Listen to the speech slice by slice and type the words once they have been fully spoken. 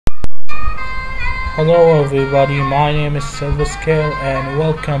Hello everybody, my name is Silver Scale and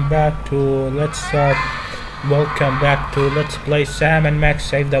welcome back to Let's Play Sam and Max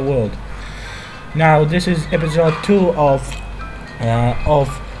Save the World. Now this is episode 2 of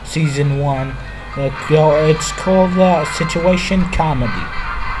season 1. It's called Situation Comedy.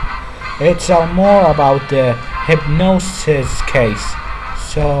 It's more about the hypnosis case.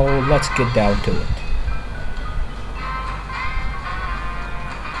 So let's get down to it.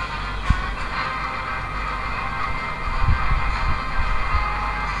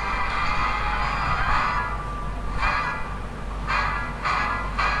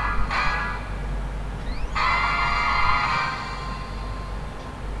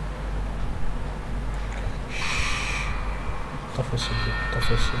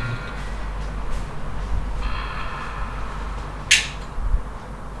 تفاصيل.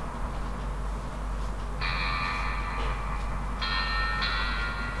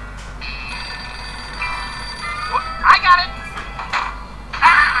 I got it!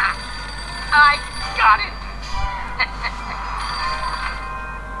 I got it!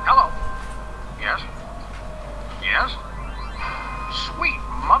 Hello? Yes? Yes? Sweet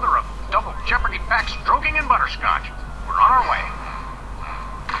mother of double jeopardy pack stroking and butterscotch. We're on our way.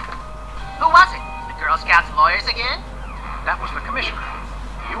 Who was it? The Girl Scouts lawyers again? That was the commissioner.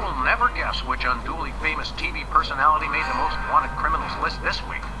 You will never guess which unduly famous TV personality made the most wanted criminals list this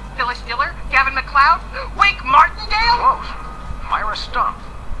week. Phyllis Diller? Gavin McLeod? Wink Martindale? Close. Myra Stump,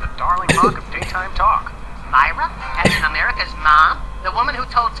 the darling hawk of daytime talk. Myra? As in America's mom? The woman who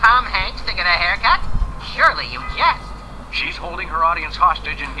told Tom Hanks to get a haircut? Surely you jest. She's holding her audience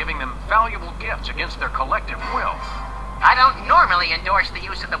hostage and giving them valuable gifts against their collective will. I don't normally endorse the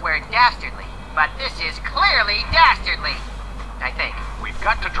use of the word dastardly, but this is clearly dastardly. I think. We've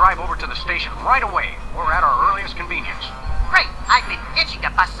got to drive over to the station right away. We're at our earliest convenience. Great. I've been itching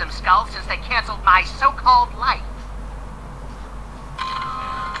to bust some skulls since they canceled my so-called life.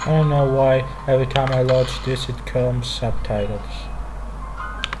 I don't know why every time I launch this it comes subtitles.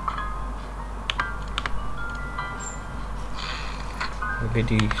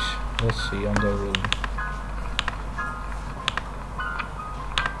 Maybe these. Let's see on the room.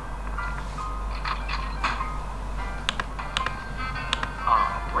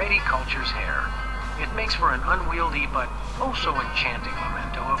 Brady Culture's hair. It makes for an unwieldy but oh so enchanting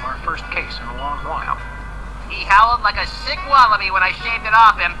memento of our first case in a long while. He howled like a sick wallaby when I shaved it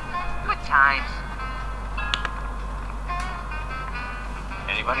off him. Good times.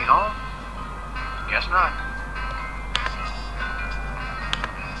 Anybody home? Guess not.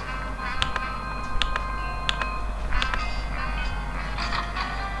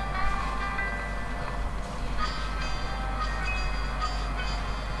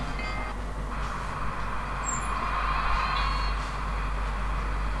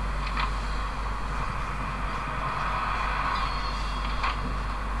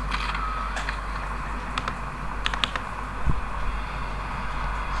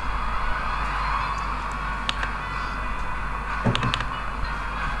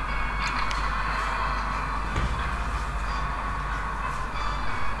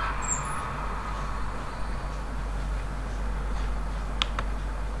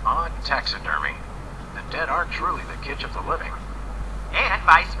 Odd taxidermy. The dead are truly the kitsch of the living. And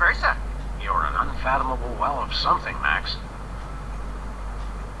vice versa. You're an unfathomable well of something, Max.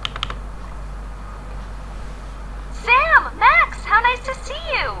 Sam! Max! How nice to see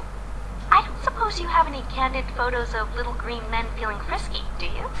you! I don't suppose you have any candid photos of little green men feeling frisky, do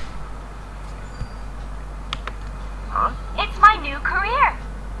you? Huh? It's my new career.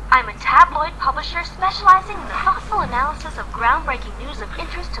 I'm a tabloid publisher specializing in the thoughtful analysis of groundbreaking news of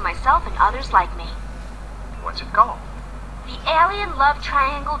interest to myself and others like me. What's it called? The Alien Love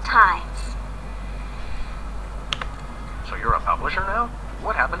Triangle Times. So you're a publisher now?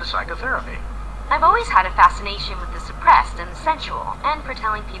 What happened to psychotherapy? I've always had a fascination with the suppressed and the sensual, and for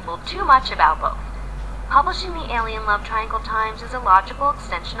telling people too much about both. Publishing the Alien Love Triangle Times is a logical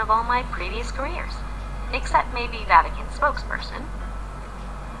extension of all my previous careers. Except maybe Vatican spokesperson.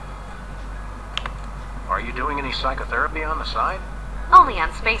 Are you doing any psychotherapy on the side? Only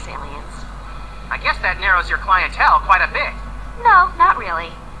on space aliens. I guess that narrows your clientele quite a bit. No, not really.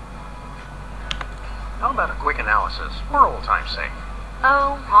 How about a quick analysis, for old time's sake?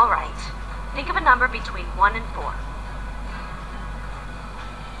 Oh, all right. Think of a number between 1 and 4.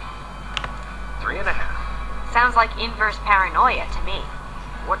 3.5. Sounds like inverse paranoia to me.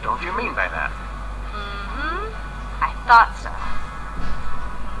 What don't you mean by that? I thought so.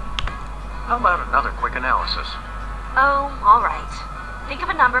 How about another quick analysis? Oh, all right. Think of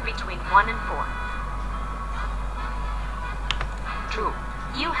a number between 1 and 4. 2.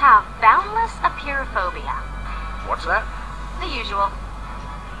 You have boundless apeirophobia. What's that? The usual.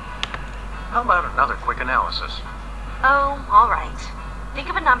 How about another quick analysis? Oh, alright. Think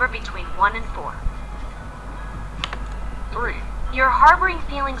of a number between 1 and 4. 3. You're harboring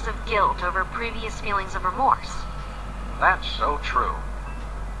feelings of guilt over previous feelings of remorse. That's so true.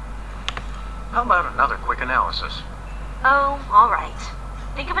 How about another quick analysis? Oh, alright.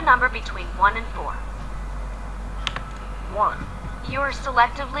 Think of a number between 1 and 4. 1. You're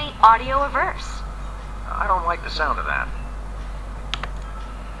selectively audio averse. I don't like the sound of that.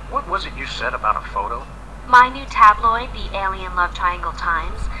 What was it you said about a photo? My new tabloid, the Alien Love Triangle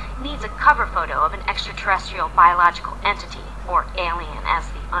Times, needs a cover photo of an extraterrestrial biological entity, or alien as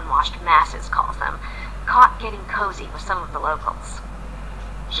the unwashed masses calls them, caught getting cozy with some of the locals.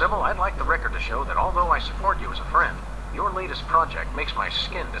 Sybil, I'd like the record to show that although I support you as a friend, your latest project makes my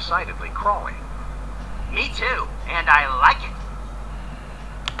skin decidedly crawly. Me too, and I like it.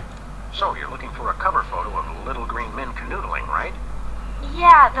 So you're looking for a cover photo of little green men canoodling, right?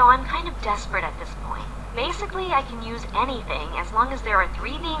 Yeah, though I'm kind of desperate at this point. Basically, I can use anything as long as there are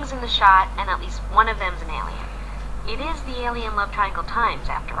 3 beings in the shot and at least one of them's an alien. It is the Alien Love Triangle Times,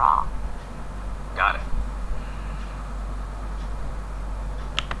 after all. Got it.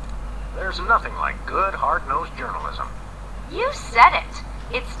 There's nothing like good, hard-nosed journalism. You said it.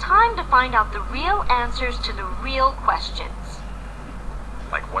 It's time to find out the real answers to the real questions.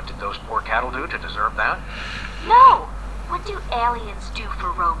 Like, what did those poor cattle do to deserve that? No! What do aliens do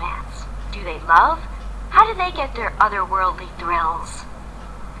for romance? Do they love? How do they get their otherworldly thrills?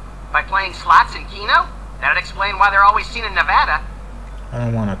 By playing slots in Keno? That'd explain why they're always seen in Nevada. I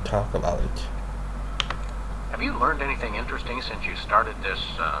don't want to talk about it. Have you learned anything interesting since you started this,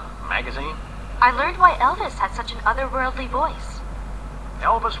 magazine? I learned why Elvis had such an otherworldly voice.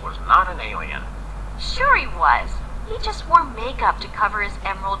 Elvis was not an alien. Sure he was. He just wore makeup to cover his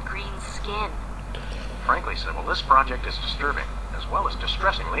emerald green skin. Frankly, Sybil, this project is disturbing, as well as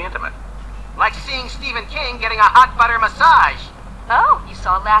distressingly intimate. Like seeing Stephen King getting a hot butter massage. Oh, you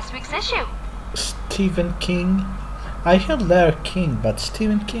saw last week's issue. Stephen King? I heard Larry King, but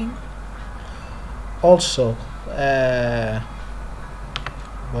Stephen King? Also,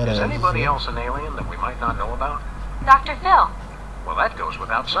 what Is else? anybody else an alien that we might not know about? Dr. Phil. Well, that goes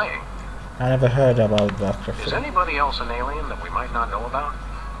without saying. I never heard about Dr. Is Phil. anybody else an alien that we might not know about?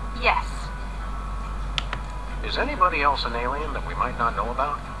 Yes. Is anybody else an alien that we might not know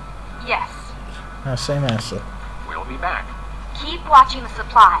about? Yes. Same answer. We'll be back. Keep watching the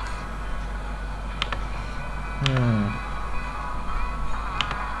supplies.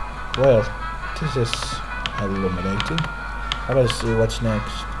 Well, this is illuminating. Let's see what's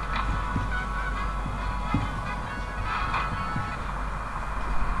next.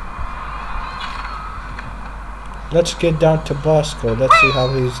 Let's get down to Bosco. Let's see how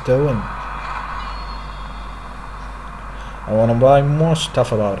he's doing. I want to buy more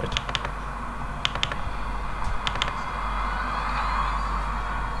stuff about it.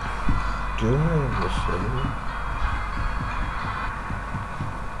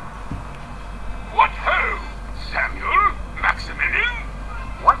 What ho, Samuel? Maximilian?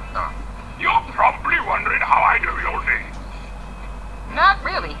 What the? You're probably wondering how I know your name. Not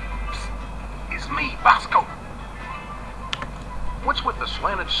really. It's me, Bosco. What's with the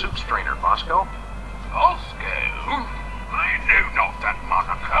slanted soup strainer, Bosco? Bosco? I know not that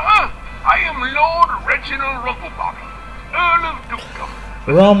moniker. I am Lord Reginald Rumblebottom, Earl of Dukedom.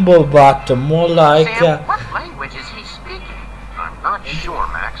 Rumblebottom, more like Sam, what language is he speaking? I'm not sure,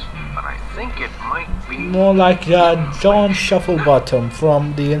 Max, but I think it might be... more like John Shufflebottom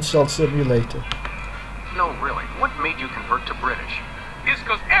from the Insult Simulator. No, really. What made you convert to British? It's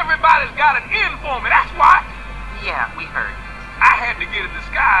because everybody's got an in for me, that's why. Yeah, we heard. I had to get a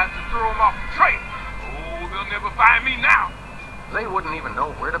disguise to throw them off the trail. Oh, they'll never find me now. They wouldn't even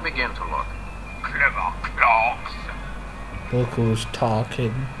know where to begin to look. Clever clogs. Look who's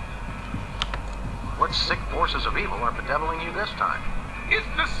talking. What sick forces of evil are bedeviling you this time? It's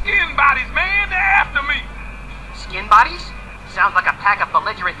the skin bodies, man. They're after me. Skin bodies? Sounds like a pack of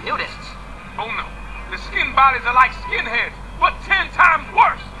belligerent nudists. Oh, no. The skin bodies are like skinheads, but 10 times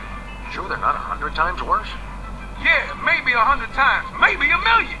worse. Sure they're not 100 times worse? Yeah, maybe 100 times, maybe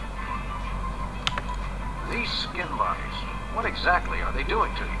 1,000,000. These skin bodies, what exactly are they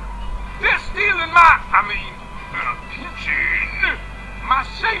doing to you? They're stealing pinching my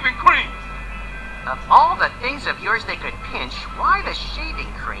shaving cream. Of all the things of yours they could pinch, why the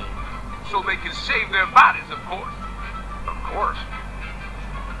shaving cream? So they can shave their bodies, of course. Of course.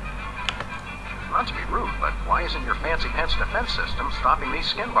 Not to be rude, but why isn't your fancy pants defense system stopping these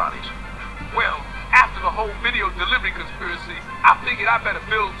skin bodies? Well, After the whole video delivery conspiracy, I figured I better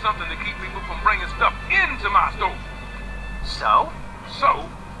build something to keep people from bringing stuff into my store. So? So,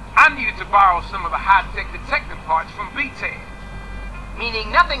 I needed to borrow some of the high-tech detective parts from BTAD.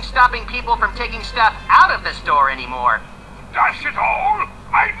 Meaning nothing's stopping people from taking stuff out of the store anymore. Dash it all!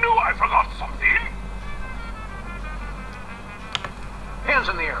 I knew I forgot something! Hands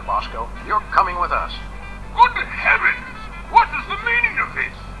in the air, Bosco. You're coming with us. Good heavens! What is the meaning of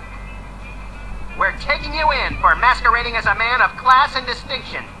this? We're taking you in for masquerading as a man of class and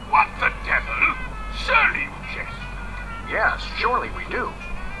distinction. What the devil? Surely you jest. Yes, surely we do.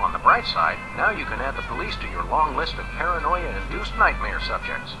 On the bright side, now you can add the police to your long list of paranoia-induced nightmare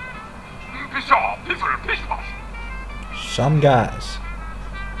subjects. Pshaw, piffle, pish-posh. Some guys.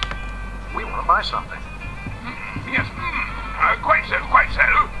 We want to buy something. Yes, quite so, quite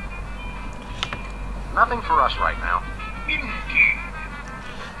so. Nothing for us right now. Indeed.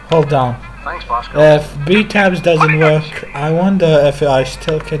 Hold on. Thanks, Bosco. If B-tabs doesn't work, I wonder if I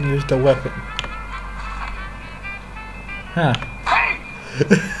still can use the weapon. Huh. Hey!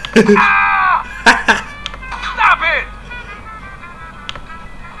 Ah! Stop it!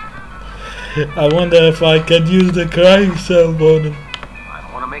 I wonder if I can use the crying cell on him. I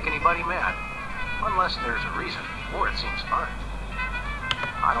don't want to make anybody mad. Unless there's a reason, or it seems fine.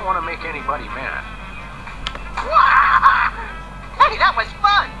 I don't want to make anybody mad. Hey, that was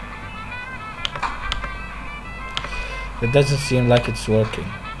fun! It doesn't seem like it's working.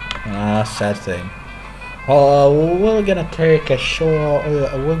 Sad thing. We're gonna take a short.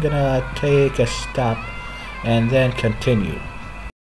 We're gonna take a stop, and then continue.